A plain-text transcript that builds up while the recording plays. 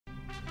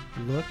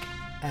Look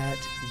at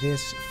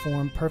this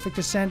form. Perfect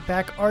descent,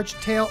 back arch,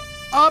 tail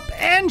up,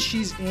 and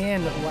she's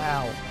in.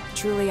 Wow.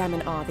 Truly, I'm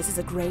in awe. This is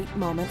a great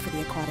moment for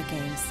the aquatic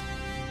games.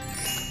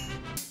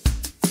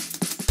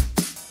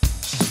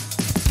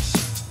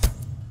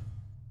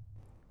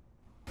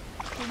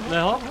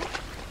 Help?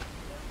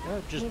 Yeah,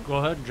 just go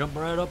ahead and jump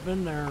right up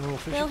in there and we'll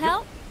fish Will it.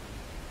 help?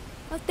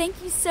 Well,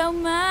 thank you so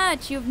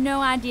much. You have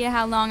no idea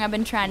how long I've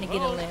been trying to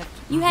get a lift.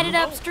 You headed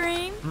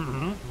upstream?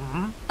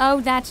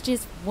 Oh, that's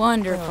just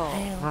wonderful.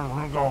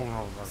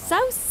 So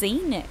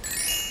scenic.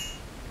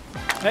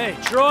 Hey,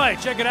 Troy,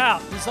 check it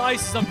out. This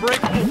ice is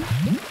unbreakable.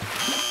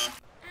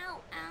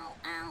 Ow, ow,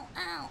 ow,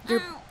 ow,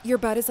 ow. Your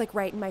butt is like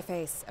right in my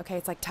face, okay?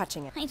 It's like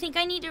touching it. I think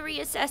I need to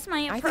reassess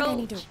my approach. I think I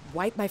need to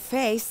wipe my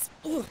face.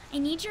 Ugh. I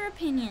need your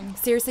opinion.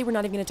 Seriously, we're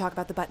not even gonna talk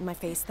about the butt in my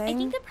face thing? I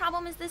think the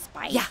problem is the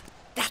spike. Yeah,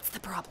 that's the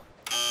problem.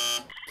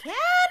 Cannonball!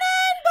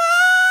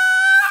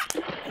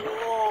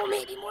 Oh,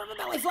 maybe more of a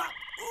belly flop.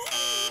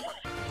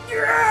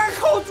 Yeah,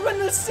 Colts win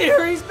the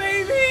series,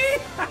 baby!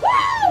 Woo!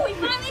 We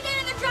finally did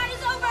it! The drought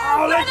is over!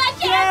 Oh, We're the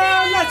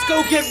champions! let's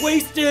go get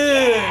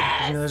wasted!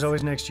 You know, there's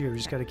always next year. We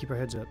just gotta keep our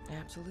heads up.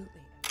 Absolutely.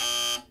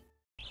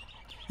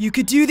 You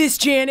could do this,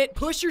 Janet.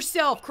 Push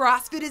yourself.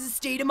 CrossFit is a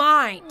state of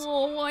mind.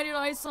 Oh, why did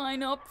I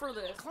sign up for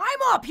this? Climb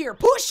up here.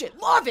 Push it.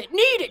 Love it.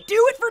 Need it.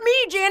 Do it for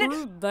me, Janet.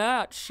 Screw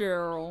that,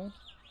 Cheryl.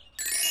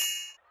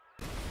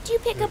 Do you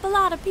pick up a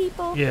lot of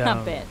people? Yeah.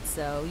 I bet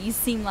so. You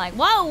seem like,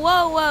 whoa,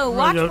 whoa, whoa,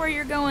 watch where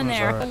you're going That's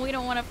there. all right. We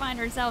don't want to find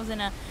ourselves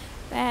in a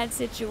bad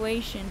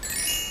situation.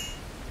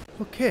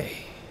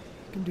 Okay,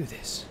 you can do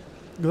this.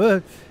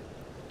 Good.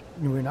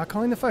 We're not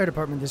calling the fire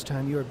department this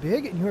time. You are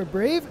big and you are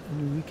brave,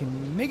 and we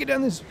can make it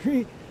down this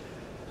street.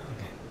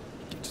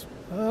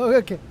 Oh,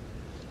 okay.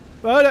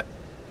 But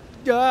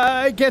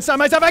I can't stop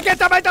myself. I can't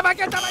stop myself. I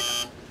can't stop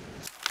myself.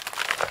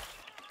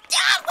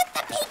 Down with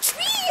the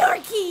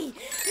patriarchy!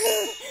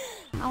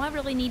 All I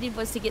really needed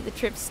was to get the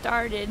trip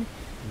started.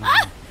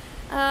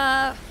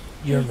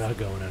 You're not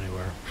going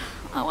anywhere.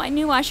 Oh, I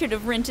knew I should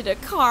have rented a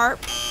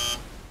carp.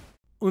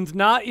 Und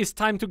now it's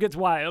time to get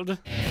wild.